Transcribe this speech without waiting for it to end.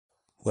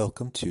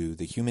Welcome to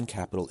the Human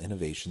Capital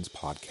Innovations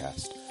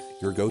Podcast,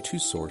 your go-to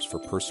source for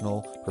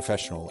personal,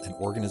 professional, and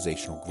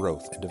organizational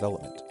growth and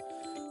development.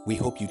 We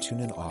hope you tune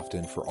in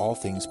often for all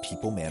things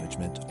people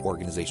management,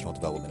 organizational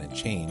development and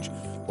change,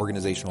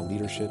 organizational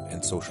leadership,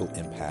 and social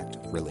impact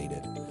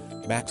related.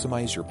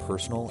 Maximize your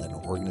personal and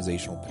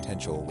organizational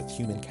potential with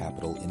Human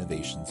Capital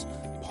Innovations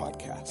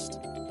Podcast.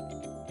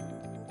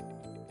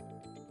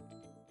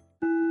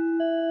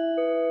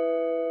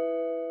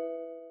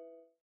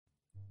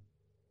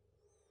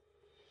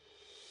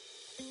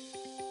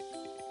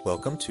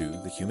 Welcome to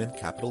the Human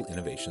Capital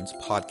Innovations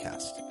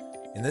Podcast.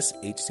 In this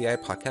HCI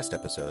podcast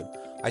episode,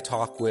 I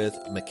talk with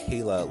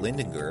Michaela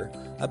Lindinger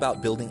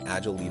about building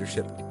Agile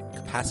leadership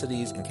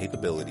capacities and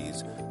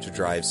capabilities to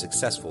drive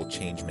successful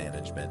change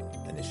management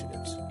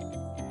initiatives.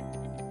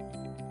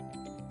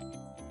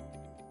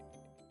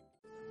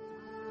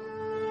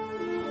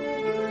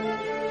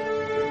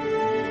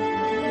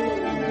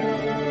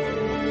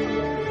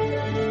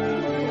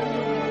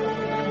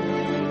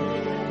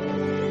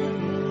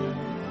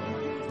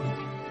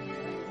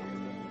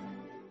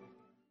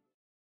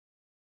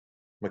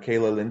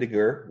 Michaela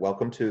Lindinger,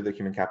 welcome to the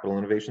Human Capital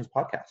Innovations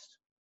Podcast.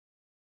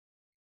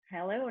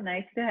 Hello,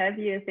 nice to have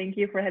you. Thank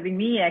you for having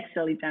me,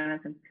 actually,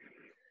 Jonathan.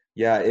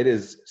 Yeah, it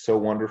is so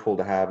wonderful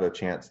to have a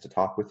chance to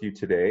talk with you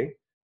today.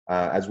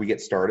 As we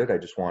get started, I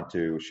just want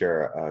to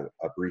share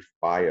a brief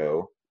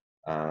bio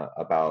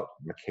about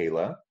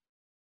Michaela,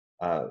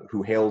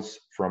 who hails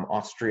from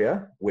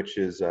Austria, which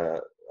is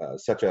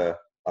such a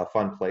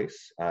fun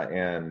place,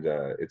 and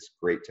it's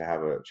great to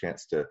have a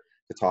chance to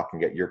talk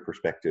and get your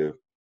perspective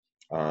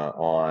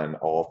on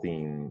all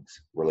things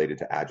related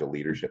to Agile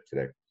leadership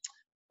today.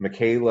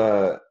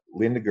 Michaela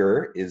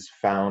Lindinger is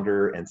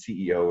founder and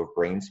CEO of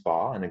Brain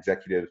Spa, an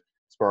executive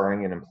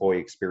sparring and employee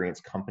experience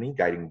company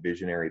guiding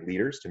visionary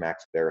leaders to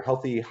max their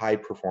healthy, high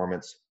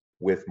performance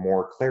with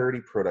more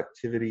clarity,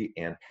 productivity,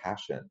 and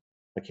passion.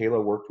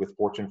 Michaela worked with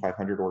Fortune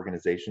 500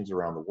 organizations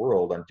around the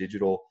world on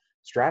digital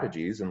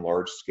strategies and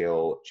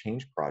large-scale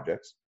change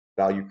projects,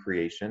 value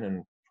creation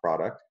and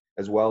product,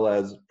 as well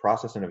as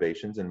process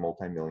innovations and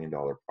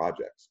multi-million-dollar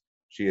projects.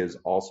 She has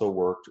also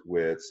worked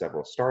with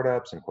several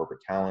startups and corporate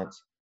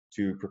talents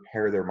to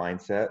prepare their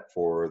mindset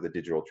for the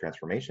digital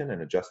transformation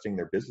and adjusting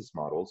their business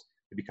models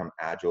to become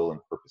agile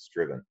and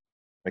purpose-driven.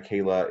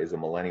 Michaela is a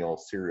millennial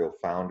serial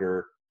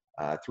founder,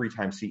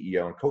 three-time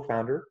CEO and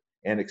co-founder,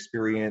 and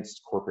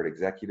experienced corporate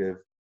executive,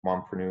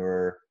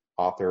 mompreneur,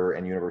 author,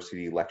 and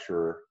university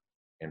lecturer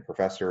and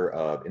professor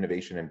of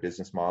innovation and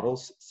business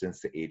models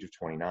since the age of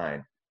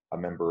 29. A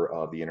member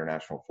of the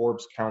International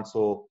Forbes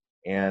Council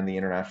and the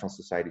International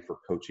Society for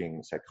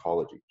Coaching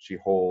Psychology. She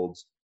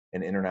holds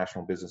an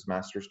international business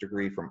master's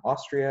degree from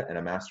Austria and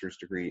a master's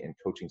degree in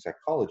coaching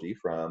psychology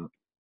from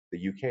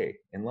the UK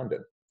in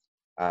London.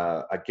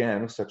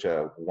 Again, such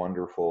a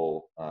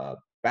wonderful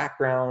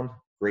background,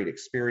 great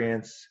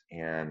experience,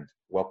 and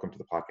welcome to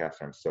the podcast.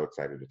 I'm so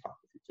excited to talk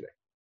with you today.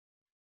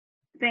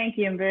 Thank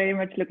you. I'm very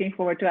much looking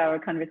forward to our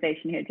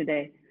conversation here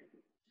today.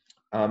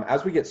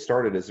 As we get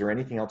started, is there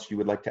anything else you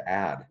would like to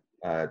add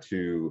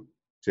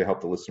to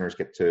help the listeners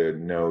get to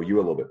know you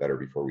a little bit better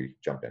before we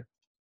jump in?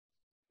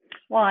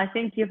 Well, I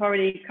think you've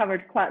already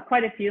covered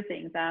quite a few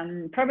things.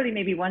 Probably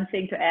maybe one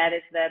thing to add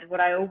is that what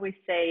I always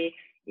say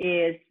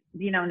is,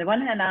 on the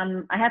one hand,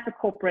 I have a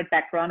corporate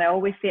background. I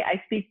always say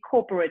I speak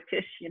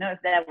corporate-ish, if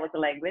that was a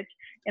language.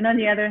 And on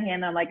the other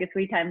hand, I'm like a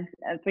three-time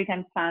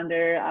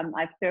founder.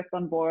 I've served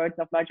on boards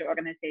of larger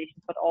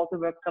organizations, but also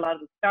worked a lot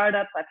with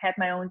startups. I've had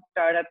my own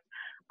startups.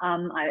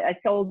 I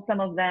sold some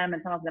of them,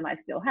 and some of them I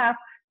still have.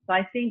 So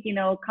I think,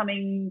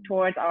 coming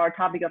towards our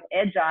topic of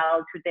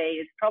Agile today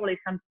is probably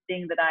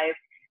something that I've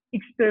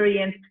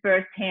experienced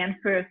firsthand,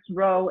 first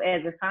row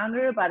as a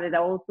founder, but I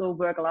also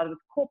work a lot with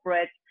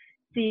corporate,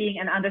 seeing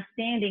and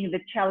understanding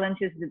the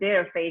challenges that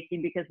they're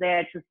facing, because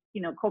they're just,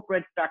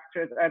 corporate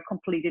structures are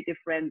completely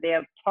different.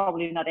 They're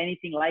probably not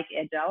anything like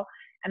Agile.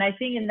 And I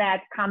think in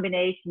that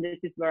combination, this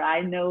is where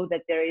I know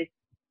that there is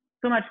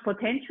so much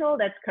potential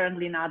that's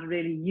currently not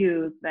really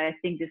used. I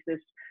think this is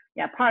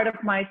part of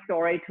my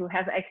story to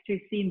have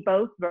actually seen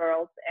both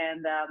worlds,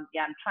 and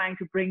I'm trying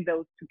to bring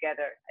those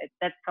together.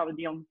 That's probably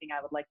the only thing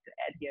I would like to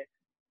add here.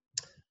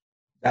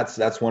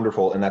 That's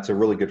wonderful, and that's a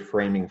really good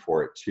framing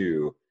for it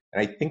too.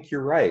 And I think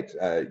you're right.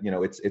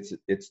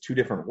 It's two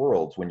different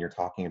worlds when you're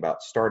talking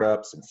about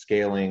startups and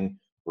scaling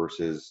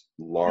versus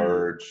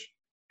large,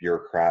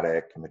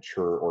 bureaucratic,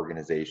 mature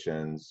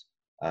organizations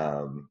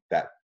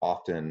that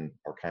often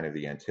are kind of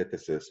the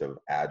antithesis of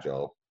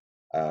Agile.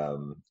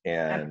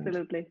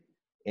 Absolutely.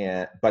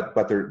 But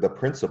the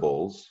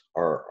principles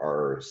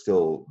are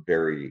still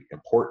very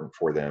important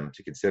for them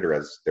to consider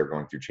as they're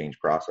going through change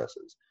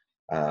processes.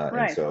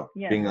 Right. And so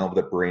being able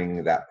to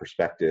bring that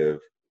perspective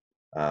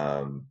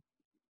from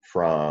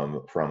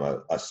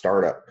a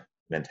startup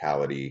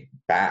mentality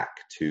back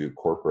to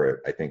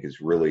corporate, I think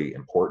is really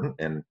important.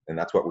 And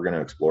that's what we're going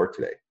to explore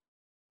today.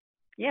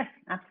 Yes,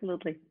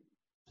 absolutely.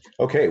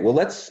 Okay, well,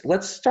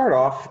 let's start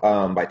off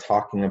by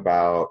talking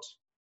about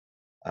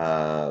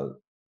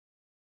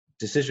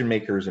decision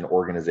makers and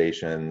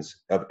organizations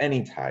of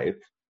any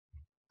type,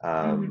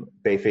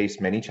 they face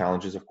many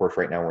challenges. Of course,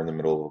 right now we're in the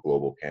middle of a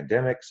global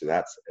pandemic, so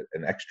that's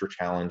an extra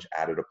challenge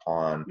added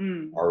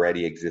upon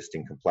already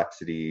existing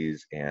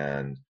complexities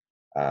and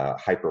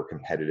hyper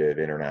competitive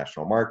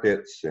international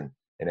markets and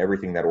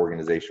everything that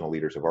organizational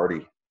leaders have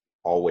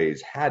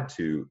always had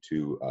to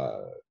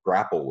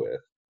grapple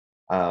with.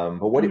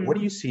 But what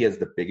do you see as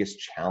the biggest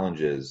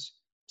challenges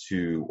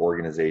to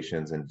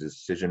organizations and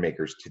decision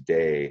makers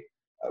today,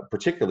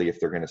 particularly if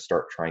they're going to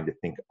start trying to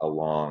think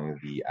along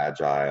the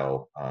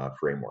Agile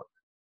framework?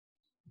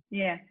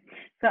 Yeah.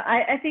 So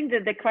I think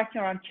that the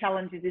question around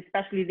challenges,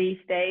 especially these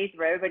days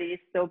where everybody is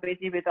so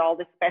busy with all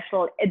the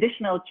special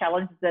additional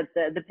challenges that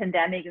the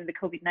pandemic and the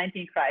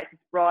COVID-19 crisis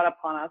brought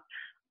upon us.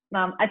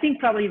 I think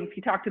probably if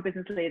you talk to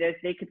business leaders,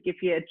 they could give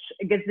you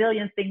a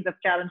gazillion things of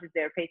challenges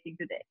they're facing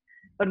today.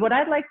 But what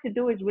I'd like to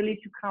do is really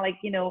to kind of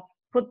like,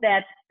 put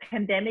that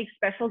pandemic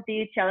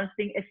specialty challenge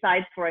thing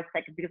aside for a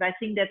second, because I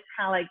think that's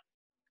kind of like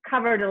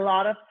covered a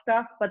lot of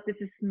stuff, but this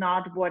is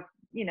not what,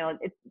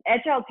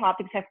 Agile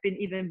topics have been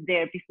even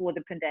there before the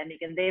pandemic,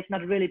 and they've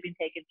not really been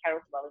taken care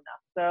of well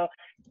enough. So,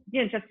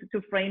 just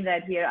to frame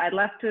that here, I'd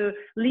love to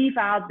leave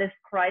out this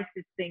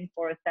crisis thing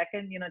for a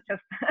second,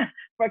 just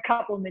for a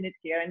couple minutes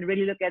here and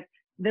really look at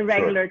the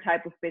regular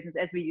type of business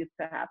as we used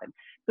to have it.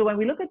 So when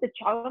we look at the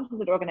challenges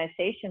that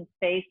organizations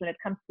face when it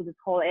comes to this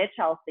whole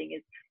Agile thing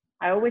is,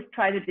 I always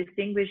try to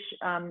distinguish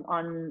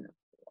on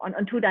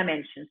two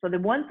dimensions. So the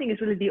one thing is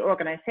really the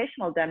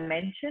organizational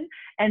dimension,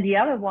 and the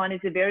other one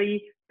is a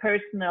very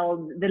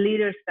personal, the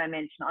leader's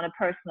dimension on a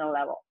personal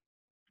level.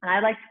 And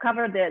I'd like to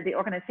cover the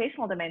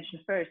organizational dimension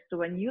first. So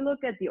when you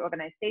look at the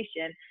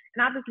organization,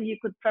 and obviously you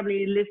could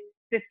probably list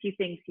 50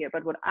 things here,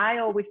 but what I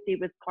always see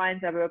with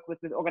clients I work with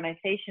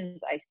organizations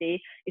I see,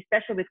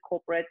 especially with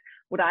corporates,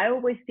 what I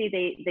always see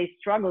they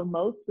struggle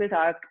most with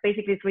are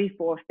basically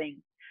 3-4 things.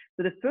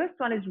 So the first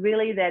one is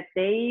really that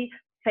they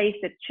face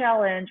a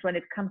challenge when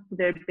it comes to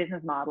their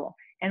business model.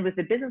 And with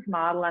the business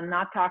model, I'm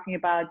not talking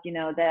about,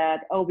 that,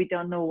 we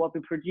don't know what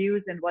we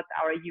produce and what's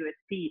our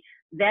USP.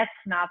 That's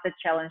not the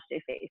challenge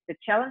they face. The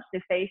challenge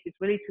they face is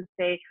really to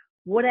say,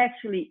 what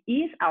actually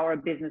is our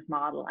business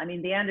model? I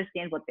mean, they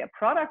understand what their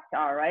products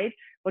are, right?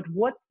 But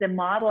what's the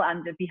model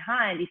under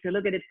behind? If you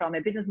look at it from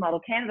a business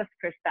model canvas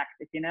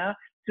perspective,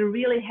 to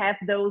really have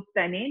those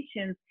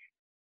dimensions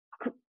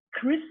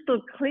crystal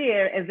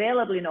clear,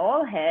 available in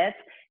all heads,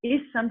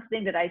 is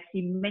something that I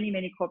see many,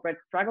 many corporates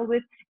struggle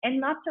with, and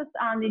not just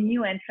on the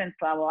new entrance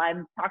level.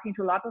 I'm talking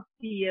to a lot of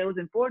CEOs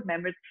and board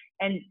members,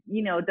 and,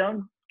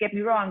 don't get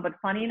me wrong, but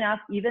funny enough,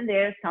 even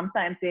there,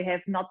 sometimes they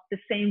have not the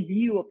same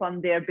view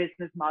upon their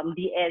business model,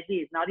 the as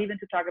is, not even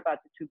to talk about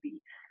the to be.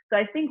 So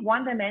I think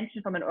one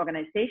dimension from an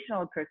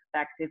organizational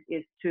perspective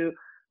is to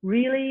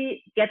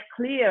really get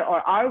clear,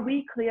 or are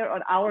we clear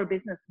on our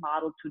business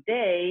model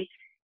today?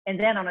 And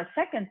then on a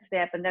second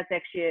step, and that's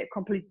actually a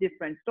completely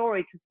different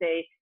story, to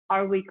say,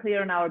 are we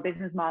clear on our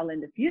business model in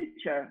the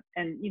future?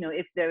 And,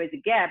 if there is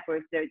a gap or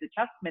if there is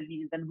adjustment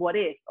needed, then what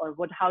is, or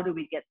how do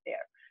we get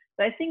there?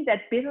 So I think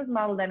that business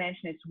model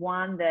dimension is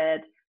one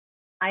that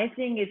I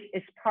think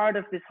is part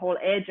of this whole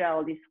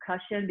Agile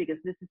discussion, because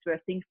this is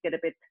where things get a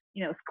bit,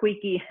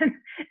 squeaky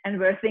and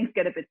where things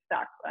get a bit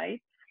stuck,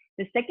 right?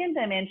 The second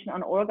dimension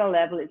on orga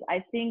level is,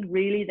 I think,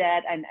 really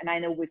that, and I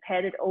know we've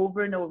had it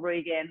over and over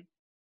again,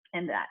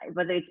 and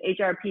whether it's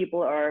HR people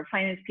or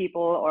finance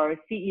people or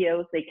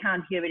CEOs, they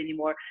can't hear it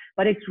anymore,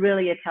 but it's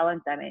really a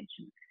talent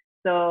dimension.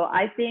 So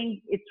I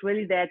think it's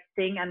really that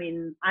thing. I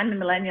mean, I'm a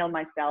millennial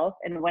myself,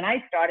 and when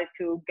I started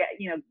to get,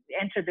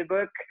 enter the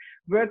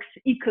works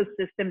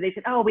ecosystem, they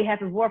said, we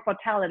have a war for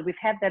talent. We've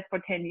had that for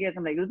 10 years.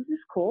 I'm like, this is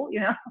cool.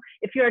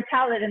 If you're a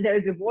talent and there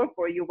is a war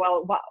for you,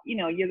 well,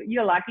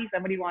 you're lucky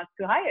somebody wants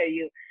to hire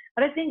you.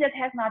 But I think that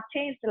has not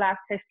changed the last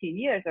 15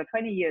 years or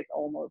 20 years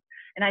almost.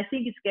 And I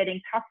think it's getting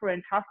tougher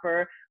and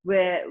tougher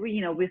where,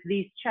 with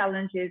these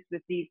challenges,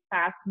 with these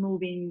fast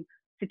moving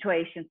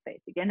situations,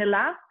 basically. And the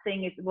last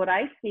thing is what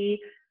I see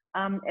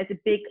as a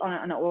big on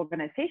an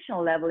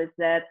organizational level is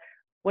that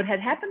what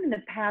had happened in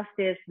the past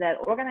is that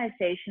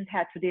organizations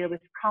had to deal with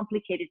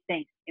complicated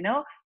things.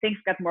 Things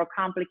got more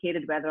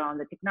complicated, whether on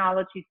the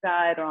technology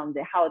side or on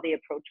how they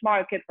approach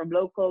market, from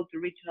local to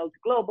regional to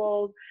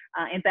global,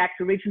 and back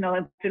to regional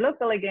and to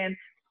local again.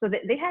 So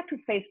they had to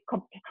face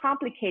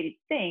complicated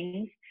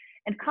things.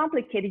 And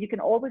complicated, you can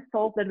always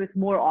solve that with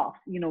more of,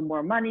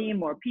 more money,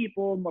 more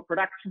people, more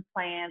production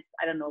plants,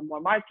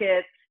 more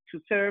markets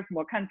to serve,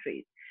 more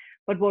countries.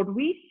 But what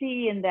we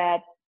see in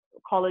that,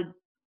 call it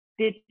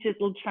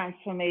digital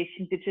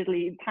transformation,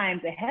 digitally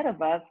times ahead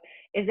of us,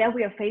 is that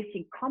we are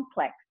facing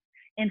complex.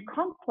 And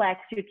complex,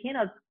 you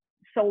cannot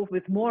solve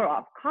with more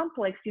of.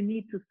 Complex, you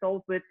need to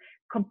solve with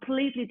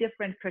completely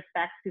different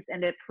perspectives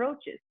and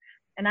approaches.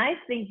 And I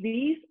think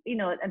these,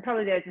 and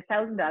probably there's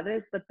 1,000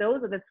 others, but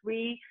those are the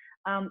three,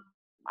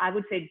 I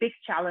would say, big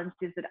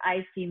challenges that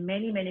I see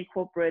many, many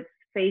corporates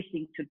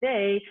facing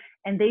today,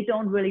 and they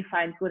don't really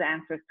find good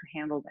answers to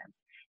handle them.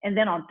 And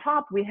then on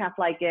top, we have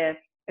like a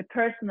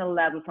personal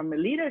level from a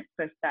leader's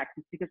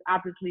perspective, because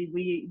obviously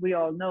we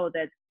all know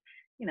that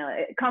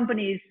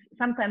companies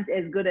sometimes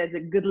as good as a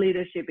good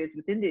leadership is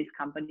within this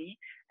company.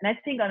 And I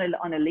think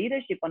on a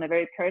leadership, on a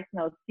very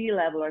personal C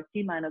level or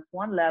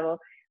C-1 level,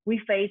 we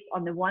face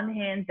on the one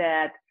hand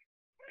that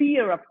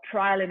fear of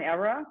trial and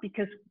error,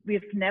 because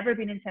we've never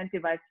been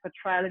incentivized for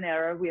trial and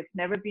error. We have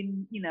never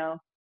been,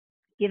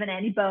 given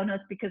any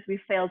bonus because we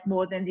failed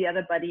more than the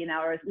other buddy in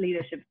our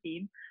leadership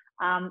team.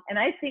 And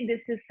I think this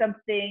is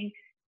something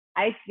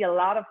I see a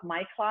lot of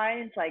my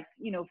clients,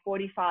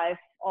 45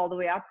 all the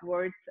way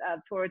upwards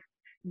towards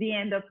the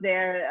end of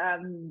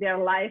their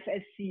life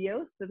as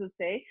CEOs, so to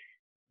say.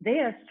 They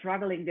are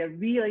struggling. They're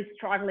really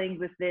struggling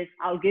with this.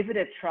 I'll give it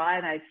a try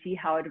and I see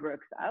how it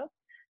works out.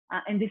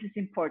 And this is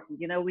important.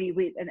 And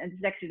this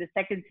is actually the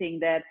second thing,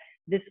 that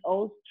this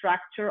old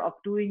structure of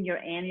doing your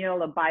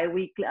annual or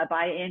bi-weekly, a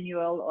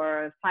biannual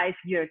or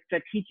 5-year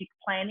strategic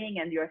planning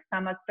and your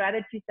summer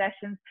strategy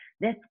sessions,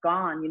 that's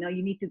gone.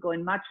 You need to go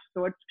in much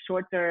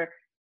shorter,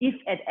 if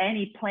at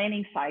any,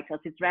 planning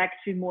cycles. It's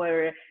actually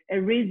more a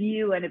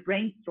review and a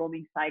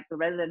brainstorming cycle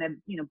rather than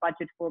a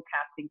budget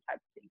forecasting type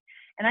thing.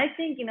 And I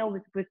think,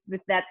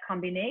 with that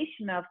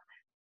combination of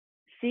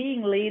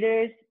seeing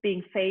leaders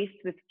being faced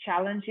with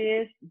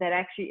challenges that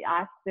actually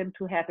ask them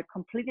to have a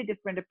completely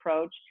different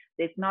approach.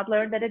 They've not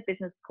learned that at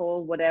business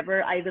school,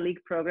 whatever Ivy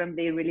League program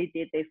they really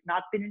did. They've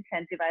not been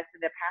incentivized in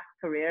their past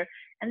career,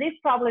 and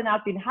they've probably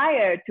not been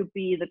hired to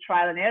be the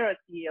trial and error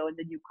CEO in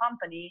the new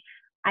company.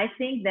 I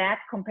think that,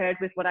 compared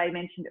with what I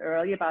mentioned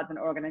earlier about an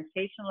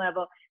organization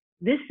level,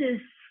 this is,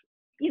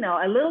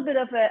 a little bit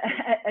of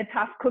a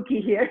tough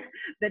cookie here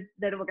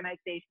that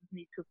organizations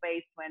need to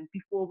face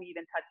before we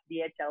even touch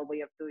the Agile way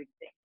of doing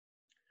things.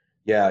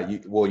 Yeah,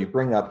 you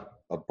bring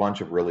up a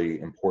bunch of really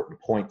important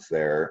points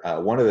there.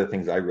 One of the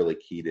things I really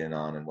keyed in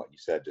on, and what you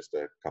said just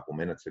a couple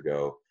minutes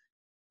ago,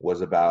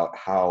 was about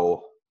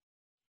how,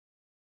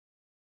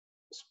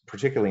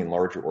 particularly in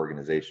larger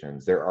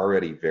organizations, they're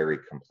already very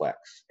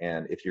complex.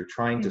 And if you're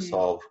trying to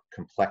solve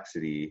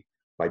complexity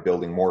by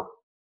building more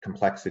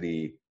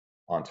complexity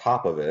on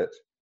top of it,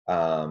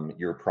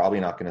 you're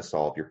probably not going to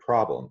solve your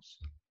problems.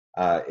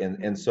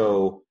 And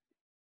so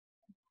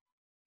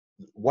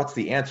what's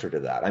the answer to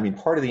that? I mean,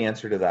 part of the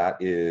answer to that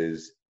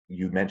is,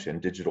 you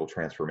mentioned digital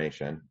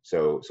transformation.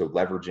 So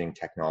leveraging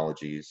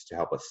technologies to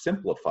help us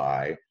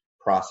simplify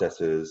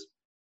processes,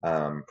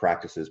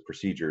 practices,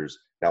 procedures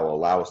that will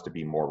allow us to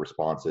be more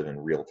responsive in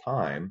real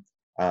time.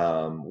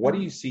 What do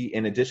you see,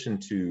 in addition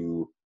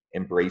to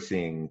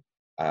embracing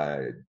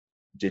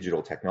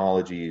digital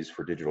technologies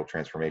for digital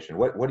transformation?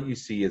 What do you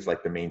see as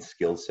the main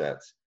skill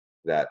sets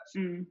that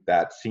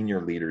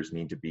senior leaders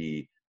need to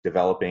be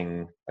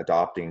developing,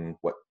 adopting,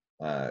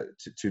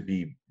 to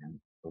be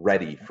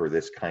ready for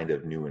this kind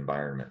of new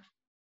environment?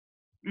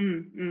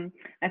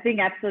 I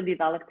think absolutely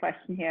valid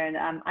question here.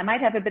 And I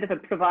might have a bit of a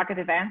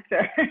provocative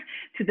answer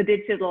to the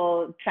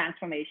digital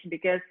transformation,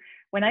 because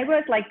when I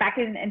was back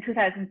in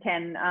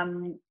 2010,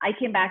 I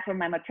came back from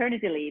my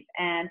maternity leave.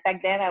 And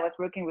back then I was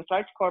working with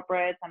large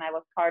corporates, and I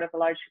was part of a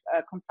large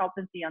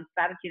consultancy on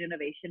strategy and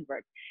innovation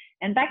work.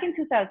 And back in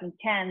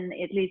 2010,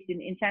 at least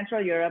in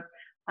Central Europe,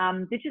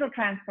 digital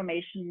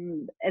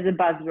transformation as a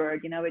buzzword,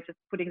 we're just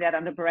putting that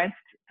under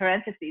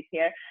parentheses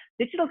here.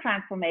 Digital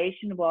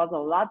transformation was a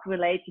lot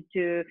related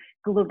to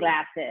Google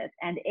Glasses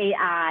and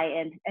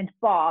AI and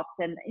bots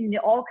and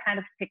all kind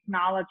of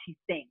technology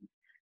things.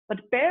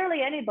 But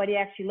barely anybody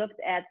actually looked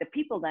at the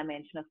people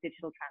dimension of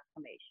digital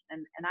transformation.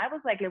 And I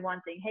was the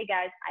one saying, hey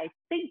guys, I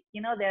think,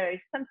 there is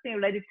something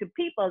related to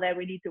people that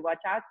we need to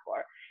watch out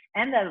for.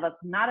 And that was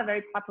not a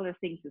very popular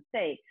thing to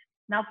say.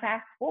 Now,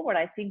 fast forward,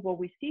 I think what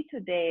we see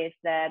today is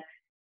that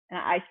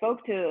I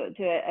spoke to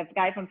a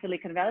guy from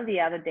Silicon Valley the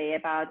other day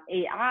about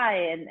AI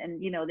and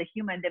the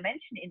human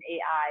dimension in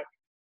AI.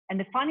 And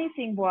the funny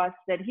thing was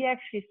that he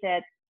actually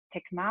said,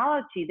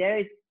 technology,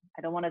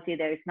 I don't want to say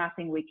there is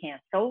nothing we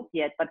can't solve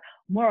yet, but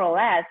more or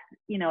less,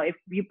 if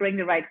you bring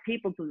the right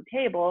people to the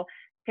table,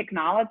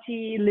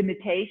 technology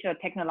limitation or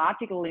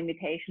technological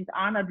limitations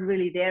are not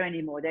really there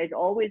anymore. There's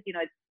always,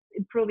 it's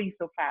improving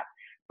so fast.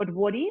 But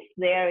what is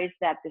there is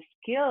that the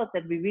skills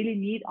that we really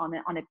need on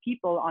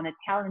a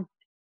talent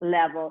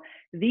level,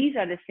 these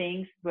are the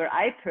things where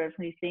I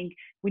personally think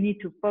we need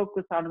to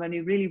focus on when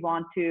we really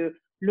want to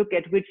look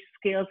at which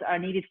skills are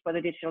needed for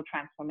the digital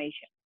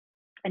transformation.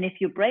 And if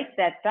you break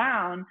that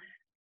down,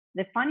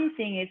 the funny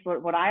thing is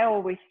what I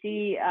always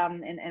see,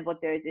 and what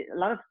there's a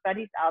lot of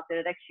studies out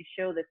there that actually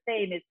show the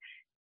same, is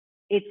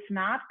it's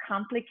not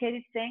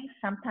complicated things.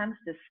 Sometimes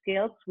the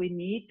skills we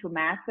need to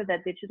master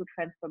that digital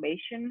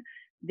transformation,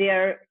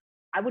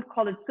 I would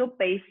call it so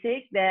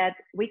basic that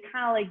we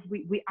kind of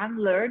we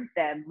unlearned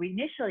them. We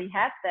initially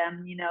had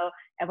them,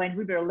 when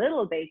we were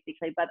little,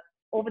 basically, but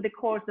over the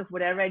course of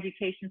whatever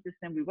education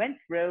system we went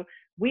through,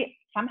 we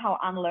somehow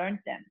unlearned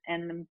them.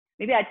 And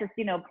maybe I just,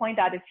 point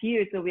out a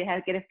few so we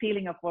get a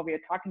feeling of what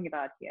we're talking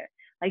about here.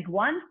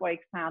 One, for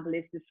example,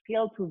 is the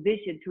skill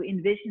to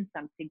envision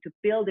something, to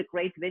build a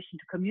great vision,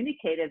 to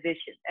communicate a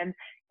vision. And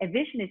a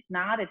vision is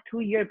not a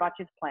 2-year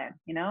budget plan,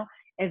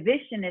 A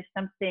vision is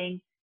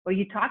something where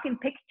you talk in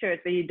pictures,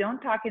 where you don't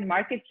talk in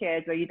market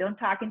shares, where you don't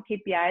talk in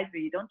KPIs,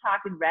 where you don't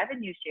talk in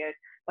revenue shares,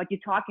 but you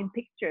talk in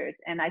pictures.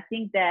 And I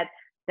think that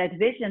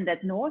vision,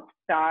 that North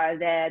Star,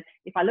 that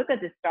if I look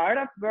at the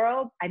startup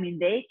world, I mean,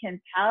 they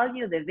can tell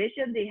you the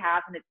vision they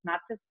have, and it's not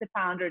just the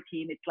founder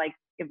team. It's like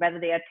whether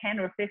they are 10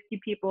 or 50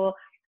 people,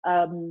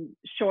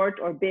 short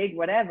or big,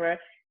 whatever,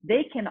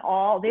 they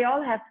all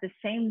have the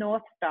same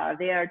North Star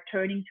they are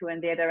turning to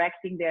and they're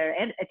directing their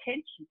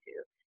attention to.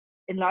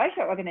 In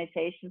larger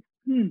organizations,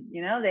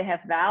 they have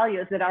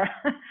values that are,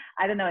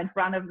 I don't know, in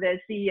front of the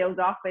CEO's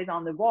office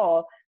on the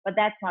wall, but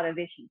that's not a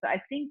vision. So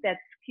I think that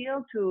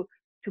skill to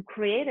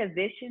create a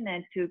vision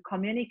and to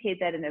communicate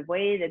that in a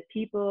way that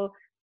people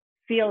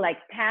feel like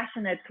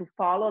passionate to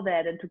follow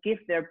that and to give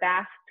their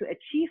best to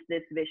achieve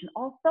this vision.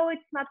 Although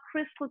it's not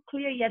crystal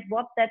clear yet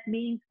what that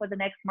means for the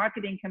next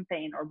marketing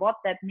campaign or what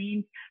that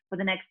means for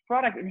the next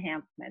product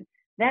enhancement.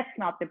 That's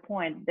not the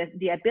point.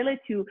 The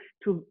ability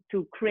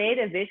to create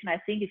a vision, I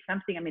think, is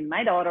something. I mean,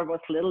 my daughter was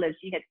little and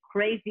she had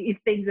crazy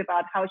things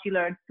about how she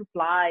learned to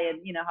fly and,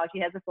 how she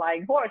has a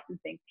flying horse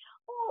and things.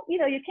 Well,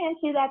 you can't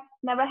see that's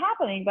never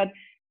happening, but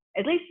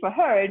at least for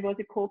her, it was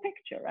a cool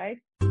picture, right?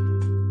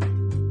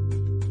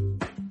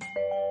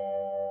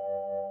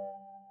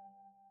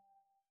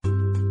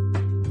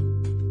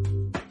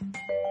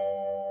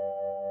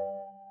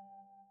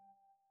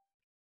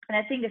 And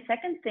I think the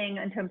second thing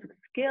in terms of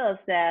skills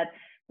that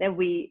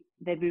we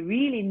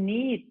really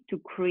need to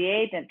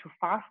create and to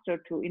foster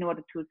in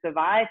order to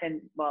survive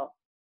and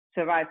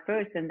survive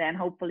first and then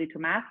hopefully to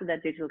master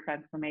that digital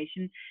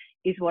transformation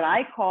is what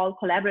I call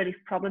collaborative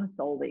problem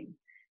solving.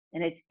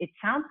 And it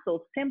sounds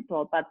so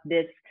simple, but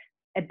this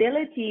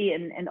ability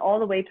and all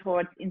the way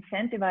towards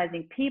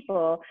incentivizing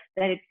people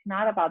that it's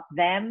not about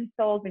them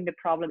solving the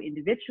problem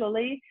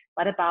individually,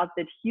 but about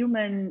that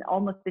human,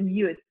 almost an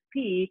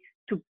USP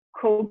to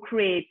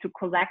co-create, to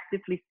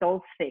collectively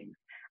solve things.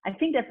 I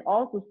think that's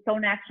also so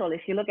natural.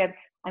 If you look at,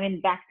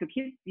 back to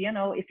kids,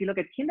 if you look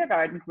at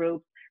kindergarten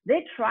groups, they're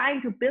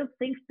trying to build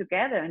things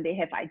together and they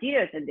have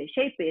ideas and they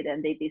shape it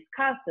and they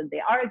discuss and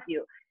they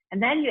argue.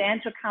 And then you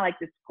enter kind of like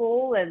the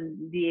school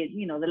and the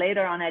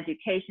later on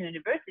education,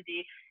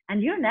 university,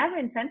 and you're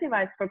never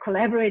incentivized for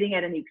collaborating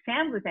at an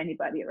exam with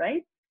anybody,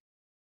 right?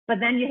 But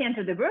then you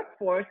enter the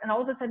workforce and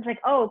all of a sudden it's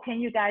like, oh, can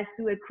you guys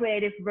do a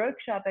creative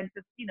workshop and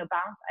just,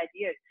 bounce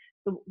ideas?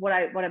 So what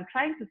I'm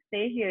trying to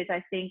say here is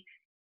I think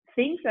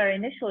things are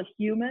initial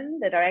human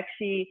that are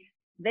actually,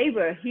 they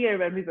were here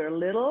when we were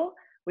little.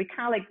 We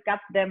kind of like got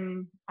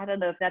them, I don't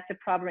know if that's a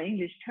proper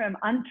English term,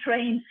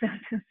 untrained, so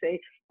to say,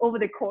 over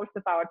the course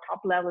of our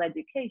top level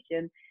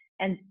education.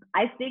 And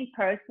I think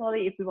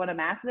personally, if we want to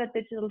master that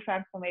digital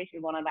transformation, we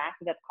want to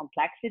master that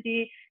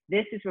complexity,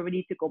 this is where we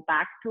need to go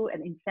back to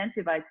and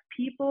incentivize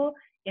people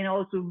and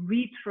also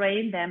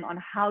retrain them on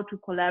how to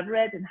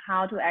collaborate and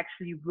how to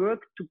actually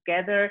work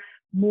together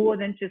more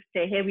than just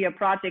say, hey, we are a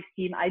project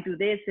team, I do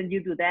this and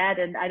you do that,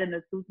 and I don't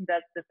know, Susan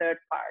does the third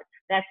part.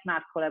 That's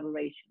not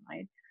collaboration,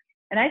 right?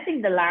 And I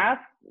think the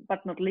last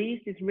but not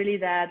least is really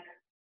that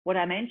what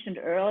I mentioned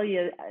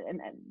earlier and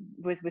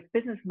with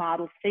business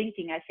model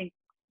thinking, I think,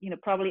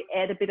 probably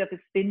add a bit of a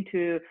spin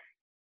to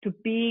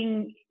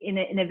being in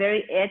a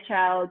very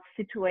agile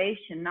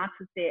situation, not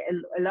to say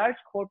a large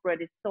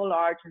corporate is so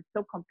large and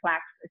so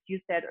complex, as you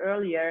said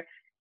earlier,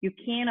 you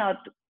cannot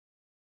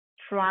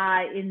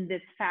try in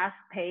this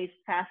fast-paced,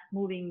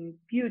 fast-moving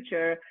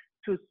future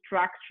to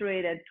structure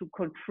it and to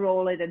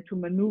control it and to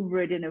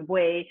maneuver it in a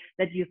way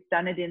that you've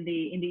done it in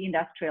the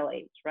industrial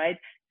age, right?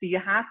 So you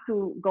have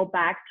to go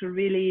back to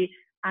really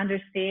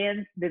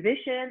understand the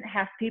vision,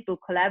 have people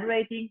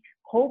collaborating,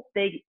 hope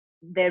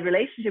their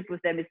relationship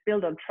with them is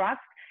built on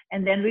trust,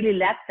 and then really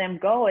let them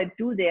go and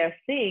do their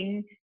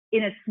thing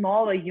in a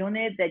smaller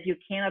unit that you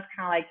cannot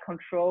kind of like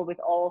control with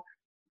all,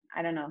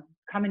 I don't know,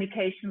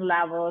 communication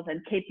levels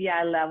and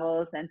KPI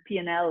levels and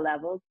P&L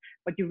levels,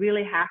 but you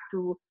really have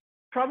to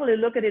probably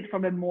look at it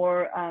from a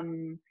more,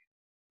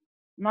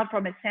 not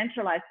from a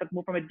centralized, but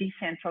more from a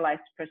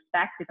decentralized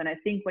perspective. And I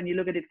think when you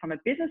look at it from a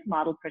business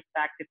model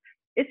perspective,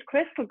 it's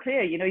crystal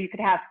clear. You could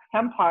have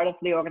some part of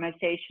the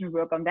organization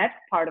work on that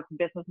part of the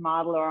business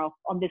model or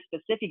on this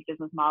specific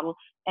business model,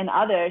 and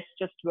others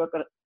just work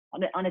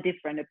on a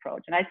different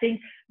approach. And I think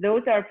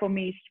those are, for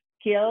me,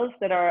 skills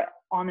that are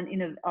on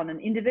an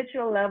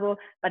individual level,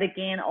 but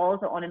again,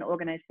 also on an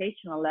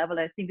organizational level.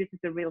 I think this is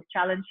a real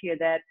challenge here,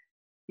 that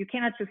you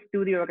cannot just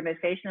do the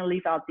organizational,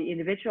 leave out the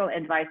individual,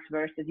 and vice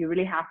versa. You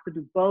really have to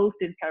do both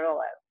in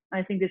parallel.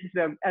 I think this is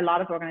where a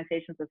lot of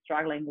organizations are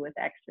struggling with,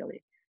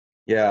 actually.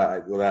 Yeah,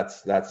 well,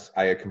 that's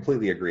I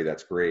completely agree.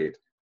 That's great.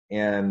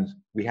 And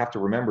we have to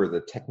remember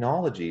the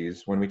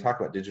technologies, when we talk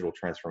about digital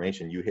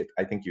transformation,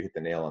 I think you hit the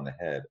nail on the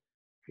head,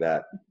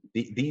 that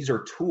these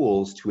are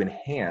tools to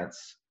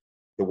enhance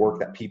the work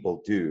that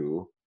people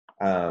do.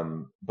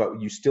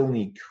 But you still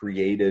need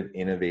creative,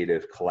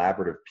 innovative,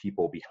 collaborative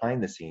people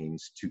behind the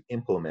scenes to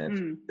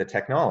implement the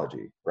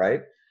technology,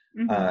 right?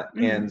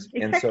 And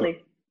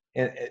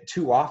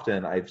too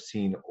often I've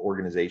seen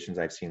organizations,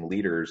 I've seen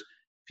leaders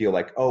feel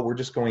like, oh, we're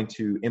just going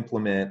to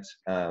implement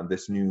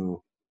this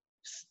new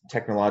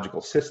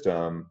technological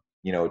system,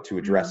 to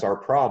address our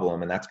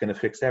problem, and that's going to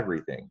fix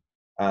everything.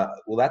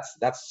 Well,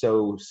 that's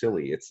so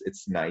silly.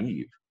 It's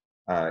naive.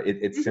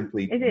 It's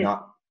simply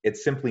not.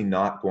 It's simply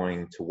not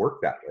going to work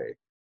that way.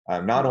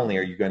 Not only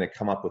are you going to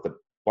come up with a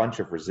bunch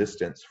of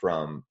resistance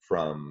from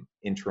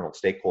internal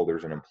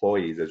stakeholders and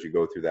employees as you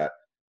go through that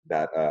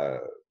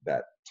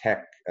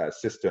tech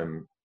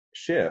system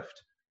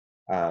shift,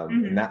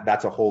 and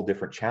that's a whole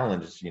different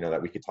challenge,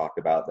 that we could talk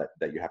about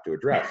that you have to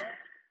address.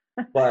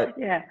 But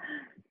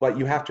but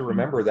you have to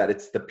remember that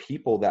it's the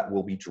people that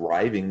will be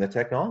driving the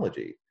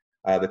technology.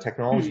 The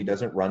technology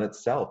doesn't run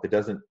itself. It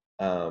doesn't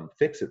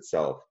fix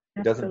itself.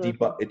 It doesn't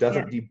debug. It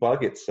doesn't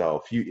debug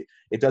itself.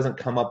 It doesn't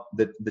come up.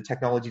 The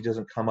technology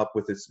doesn't come up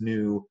with its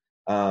new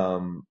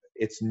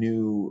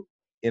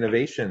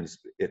innovations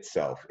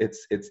itself.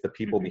 It's the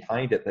people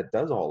behind it that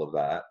does all of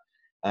that.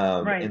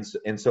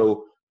 And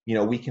so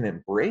we can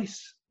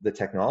embrace the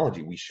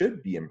technology. We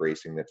should be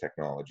embracing the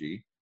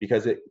technology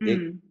because it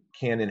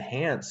can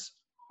enhance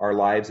our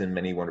lives in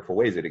many wonderful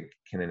ways. It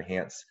can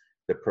enhance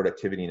the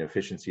productivity and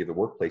efficiency of the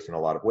workplace in a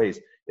lot of ways,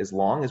 as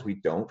long as we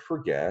don't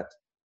forget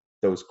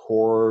those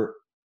core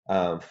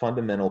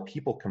fundamental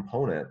people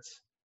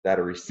components that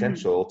are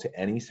essential to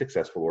any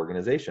successful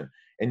organization.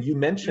 And you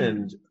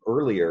mentioned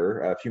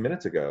earlier, a few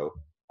minutes ago,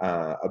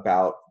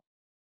 about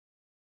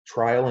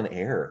trial and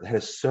error. That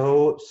is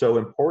so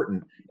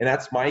important, and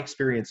that's my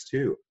experience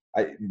too.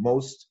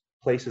 Most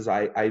places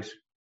I've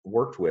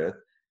worked with,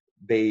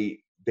 they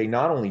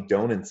not only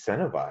don't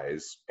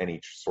incentivize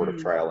any sort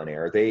of trial and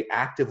error, they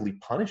actively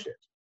punish it.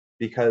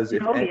 Because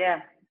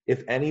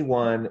if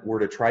anyone were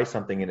to try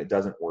something and it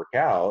doesn't work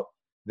out,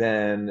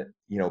 then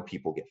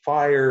people get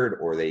fired,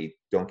 or they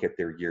don't get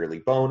their yearly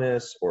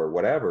bonus or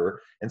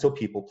whatever. And so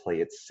people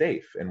play it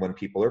safe. And when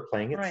people are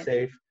playing it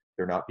safe,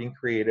 they're not being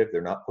creative,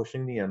 they're not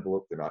pushing the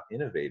envelope, they're not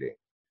innovating.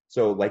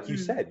 So like you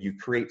said, you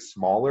create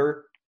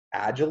smaller,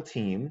 agile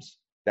teams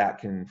that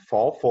can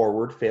fall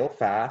forward, fail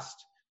fast.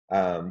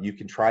 You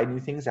can try new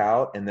things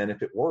out, and then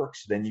if it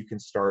works, then you can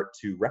start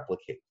to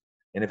replicate.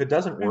 And if it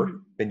doesn't work,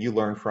 then you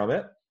learn from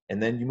it,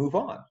 and then you move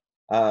on.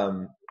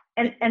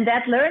 And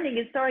that learning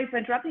is, sorry for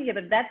interrupting you,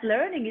 but that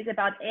learning is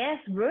about as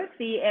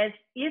worthy as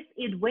if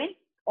it went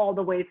all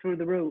the way through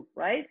the roof,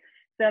 right?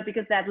 So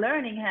because that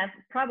learning has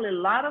probably a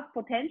lot of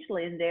potential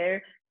in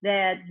there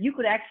that you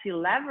could actually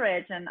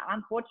leverage. And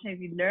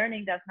unfortunately,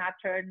 learning does not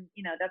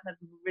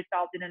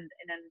result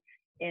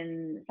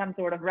in some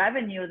sort of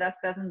revenue, that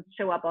doesn't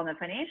show up on the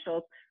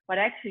financials. But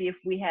actually, if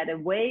we had a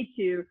way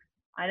to,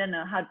 I don't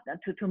know, how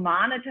to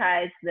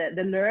monetize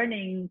the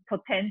learning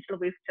potential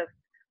we've just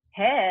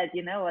had,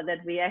 or that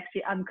we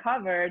actually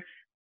uncovered,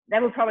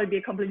 that would probably be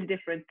a completely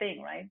different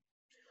thing, right?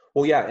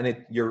 Well, yeah,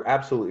 and you're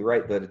absolutely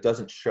right that it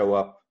doesn't show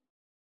up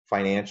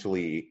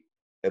financially,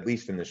 at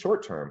least in the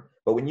short term.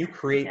 But when you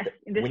create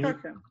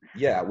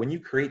when you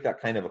create that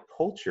kind of a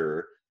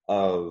culture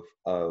of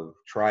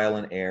trial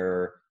and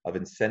error, of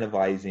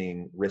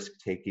incentivizing risk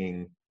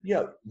taking,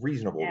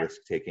 reasonable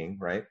risk taking,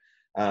 right?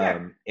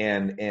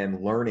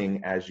 And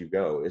learning as you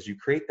go. As you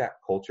create that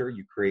culture,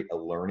 you create a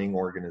learning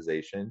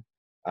organization.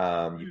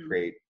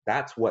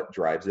 That's what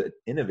drives an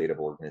innovative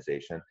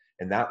organization,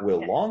 and that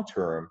will long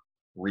term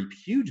reap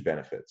huge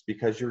benefits,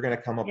 because you're going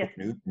to come up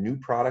with new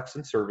products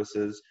and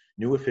services,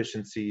 new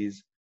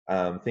efficiencies,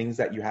 things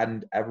that you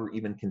hadn't ever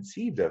even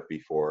conceived of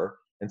before.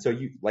 And so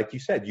like you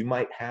said, you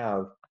might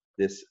have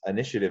this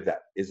initiative that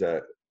is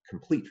a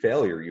complete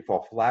failure. You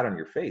fall flat on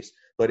your face,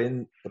 but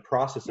in the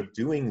process of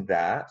doing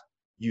that,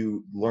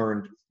 you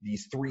learned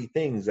these 3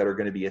 things that are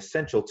going to be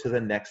essential to the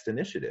next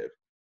initiative.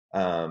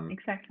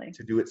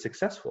 To do it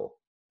successfully.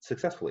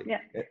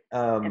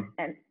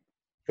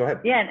 Go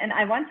ahead. Yeah, and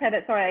I once had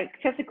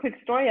just a quick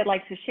story I'd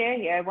like to share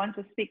here. I once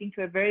was speaking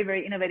to a very,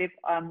 very innovative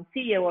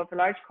CEO of a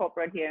large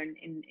corporate here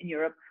in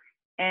Europe.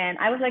 And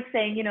I was like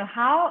saying,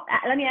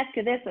 let me ask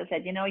you this. I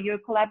said, you're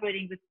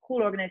collaborating with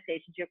cool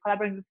organizations, you're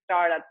collaborating with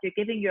startups, you're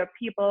giving your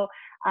people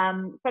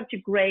such a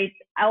great,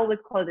 I always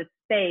call it,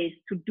 space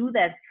to do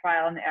that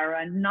trial and error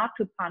and not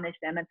to punish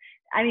them. And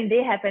I mean,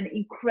 they have an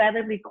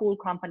incredibly cool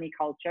company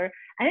culture.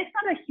 And it's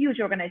not a huge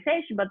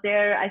organization, but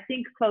they're, I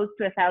think, close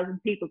to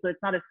 1,000 people. So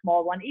it's not a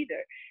small one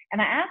either.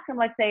 And I asked him,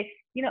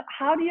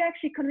 how do you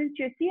actually convince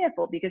your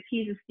CFO? Because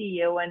he's a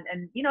CEO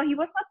and he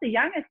was not the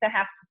youngest, I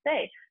have to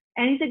say.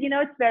 And he said,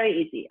 it's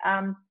very easy.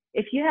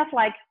 If you have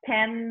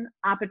 10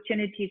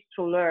 opportunities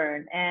to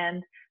learn,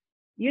 and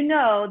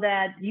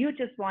that you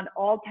just want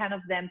all 10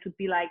 of them to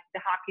be like the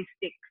hockey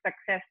stick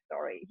success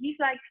story. He's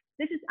like,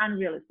 this is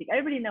unrealistic.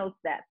 Everybody knows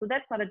that. So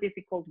that's not a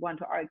difficult one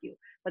to argue.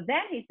 But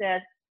then he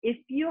said, if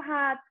you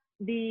had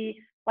the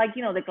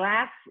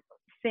glass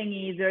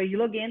thingy where you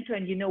look into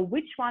and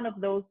which one of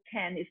those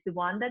 10 is the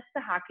one that's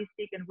the hockey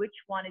stick and which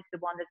one is the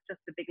one that's just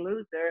the big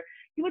loser,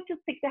 you would just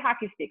pick the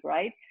hockey stick,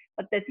 right?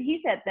 But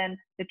he said then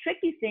the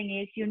tricky thing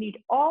is you need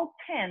all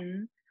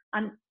 10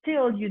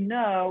 until you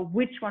know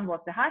which one was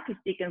the hockey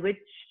stick and which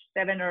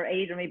 7 or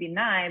 8 or maybe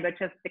 9, but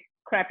just the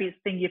crappiest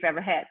thing you've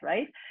ever had,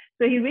 right?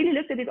 So he really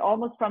looked at it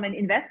almost from an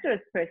investor's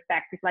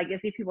perspective, like as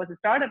if he was a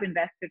startup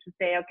investor, to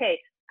say, okay,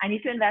 I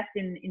need to invest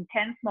in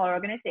 10 small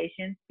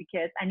organizations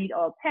because I need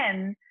all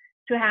 10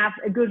 to have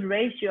a good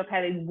ratio of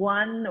having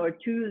 1 or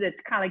 2 that's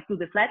kind of like do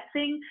the flat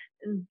thing,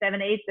 and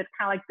 7, 8 that's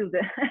kind of like do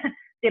the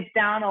dip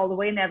down all the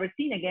way, never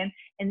seen again.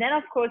 And then,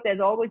 of course, there's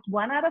always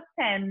 1 out of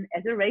 10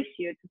 as a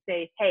ratio to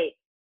say, hey,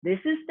 this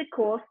is the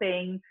cool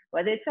thing,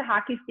 whether it's a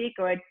hockey stick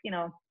or it's,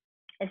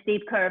 a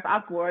steep curve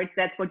upwards,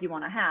 that's what you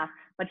want to have.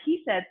 But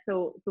he said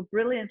so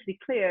brilliantly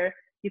clear,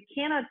 you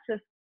cannot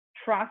just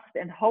trust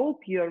and hope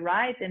you're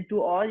right and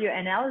do all your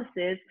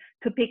analysis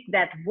to pick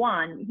that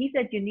one. He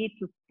said you need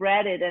to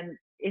spread it, and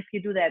if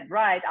you do that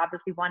right,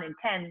 obviously 1 in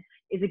 10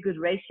 is a good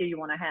ratio you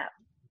want to have.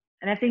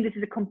 And I think this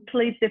is a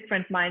complete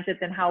different mindset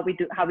than how we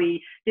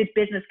did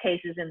business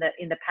cases in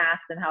the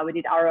past and how we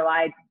did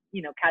ROI,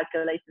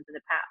 calculations in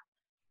the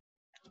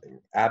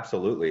past.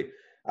 Absolutely.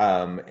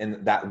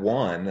 And that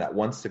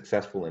one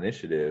successful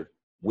initiative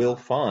will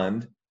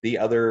fund the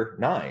other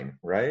 9,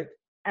 right?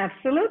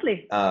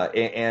 Absolutely.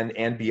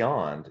 And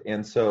beyond.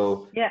 And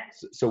so, yeah.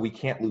 So we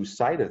can't lose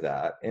sight of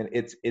that. And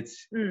it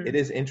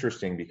is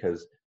interesting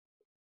because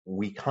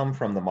we come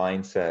from the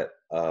mindset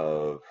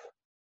of,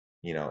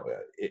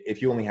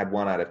 if you only had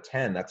 1 out of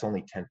 10, that's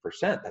only 10%.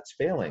 That's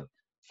failing.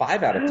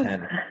 5 out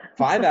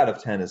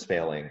of 10 is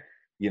failing.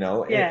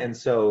 Yeah. And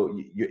so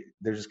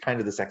there's just kind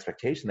of this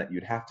expectation that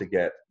you'd have to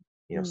get,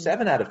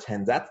 7 out of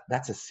 10.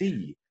 That's a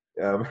C.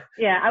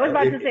 Yeah, I was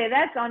about to say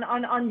that's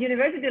on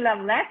university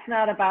level. That's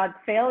not about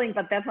failing,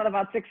 but that's not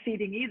about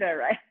succeeding either,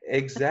 right?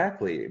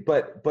 Exactly.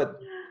 But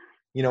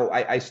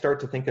I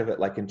start to think of it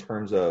like in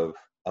terms of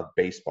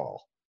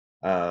baseball,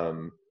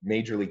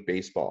 Major League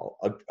Baseball.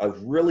 A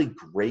really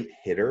great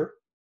hitter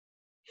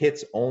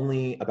hits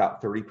only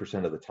about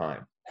 30% of the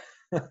time.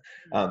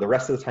 The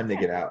rest of the time they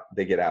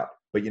get out.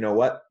 But you know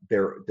what?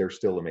 They're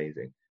still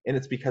amazing. And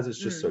it's because it's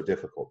just so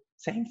difficult.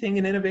 Same thing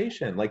in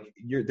innovation. Like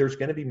there's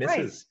going to be misses.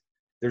 Right.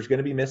 There's going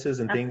to be misses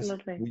and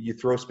Absolutely. Things. You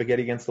throw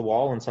spaghetti against the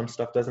wall and some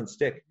stuff doesn't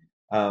stick.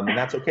 And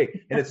that's okay.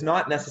 And it's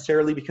not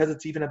necessarily because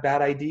it's even a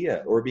bad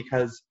idea or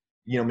because,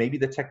 maybe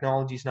the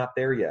technology's not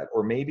there yet.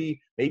 Or maybe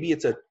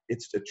it's a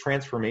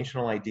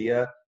transformational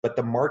idea, but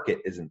the market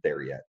isn't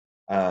there yet.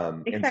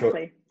 Exactly. And so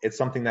it's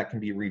something that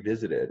can be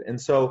revisited. And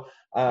so,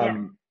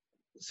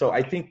 So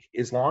I think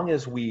as long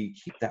as we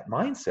keep that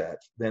mindset,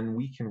 then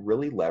we can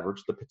really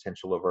leverage the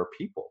potential of our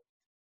people.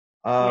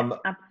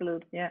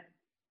 Absolutely. Yeah.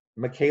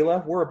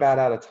 Michaela, we're about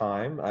out of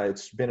time.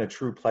 It's been a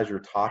true pleasure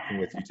talking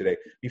with you today.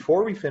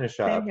 Before we finish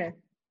up,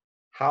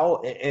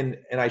 and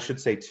I should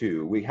say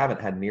too, we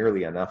haven't had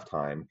nearly enough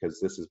time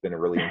because this has been a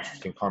really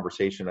interesting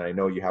conversation, and I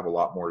know you have a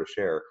lot more to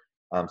share.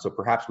 So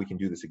perhaps we can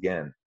do this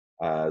again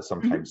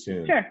sometime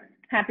soon. Sure,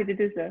 happy to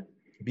do so.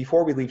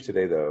 Before we leave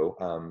today,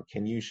 though,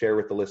 can you share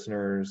with the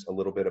listeners a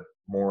little bit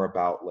more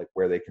about like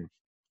where they can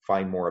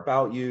find more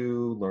about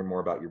you, learn more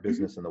about your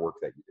business and the work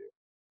that you do?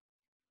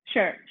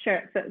 Sure.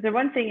 So the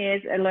one thing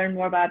is learn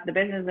more about the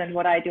business and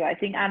what I do. I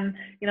think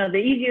the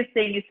easiest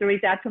thing is to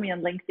reach out to me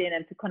on LinkedIn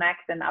and to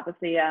connect. And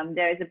obviously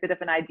there is a bit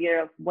of an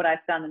idea of what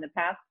I've done in the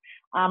past.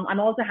 I'm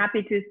also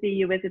happy to see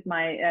you visit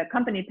my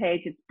company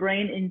page. It's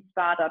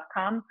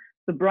braininspa.com.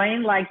 The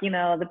brain, like,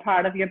 the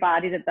part of your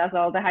body that does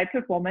all the high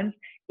performance,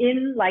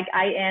 in like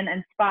IN,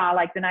 and spa,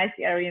 like the nice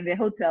area in the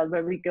hotel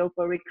where we go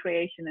for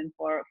recreation and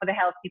for the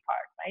healthy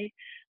part, right?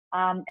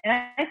 And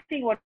I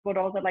think what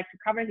also I'd like to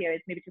cover here is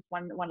maybe just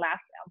one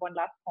last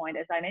point.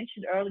 As I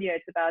mentioned earlier,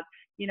 it's about,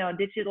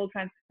 digital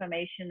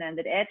transformation, and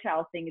that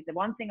agile thing is the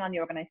one thing on the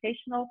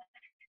organizational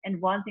and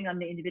one thing on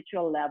the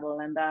individual level.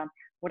 And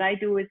what I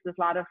do is with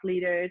a lot of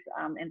leaders,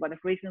 and what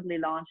I've recently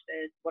launched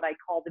is what I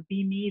call the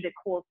Be Me, the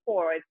core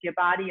 4. It's your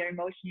body, your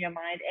emotion, your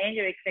mind, and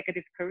your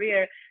executive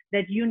career,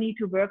 that you need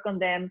to work on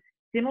them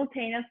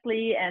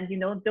simultaneously, and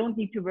don't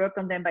need to work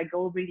on them by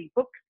reading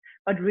books,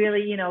 but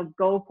really,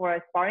 go for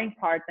a sparring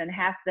partner and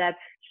have that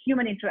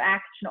human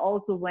interaction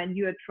also when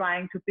you are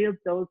trying to build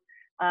those,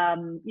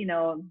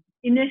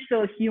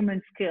 initial human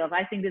skills.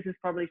 I think this is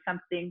probably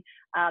something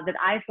that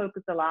I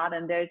focus a lot,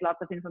 and there's lots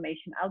of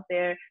information out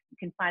there. You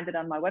can find it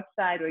on my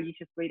website, or you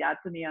just reach out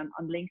to me on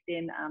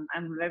LinkedIn.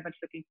 I'm very much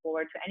looking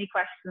forward to any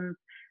questions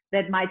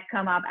that might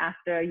come up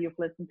after you've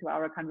listened to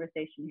our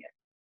conversation here.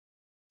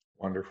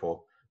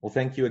 Wonderful. Well,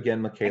 thank you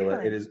again, Michaela.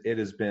 Excellent. It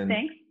has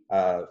been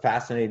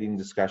fascinating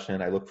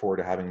discussion. I look forward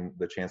to having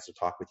the chance to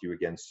talk with you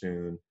again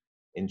soon.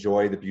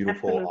 Enjoy the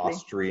beautiful Absolutely.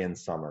 Austrian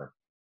summer.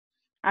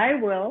 I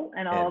will,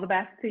 and all the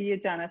best to you,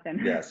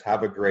 Jonathan. Yes,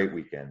 have a great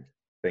weekend.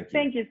 Thank you.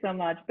 Thank you so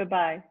much.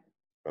 Bye-bye.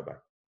 Bye-bye.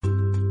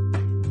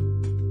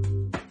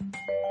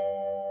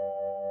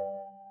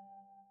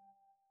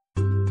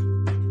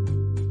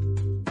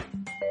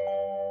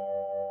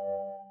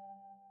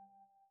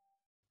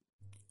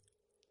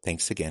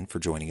 Thanks again for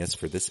joining us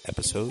for this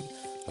episode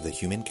of the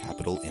Human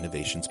Capital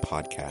Innovations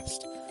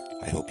Podcast.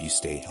 I hope you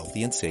stay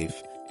healthy and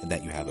safe, and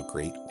that you have a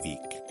great week.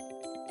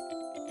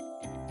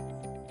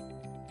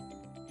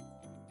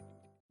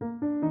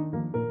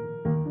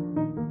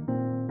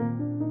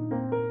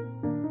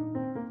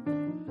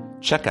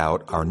 Check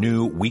out our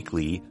new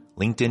weekly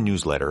LinkedIn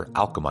newsletter,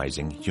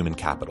 Alchemizing Human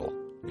Capital,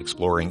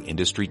 exploring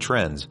industry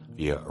trends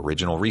via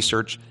original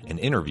research and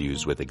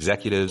interviews with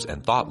executives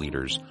and thought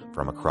leaders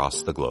from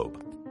across the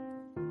globe.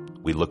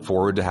 We look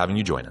forward to having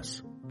you join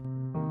us.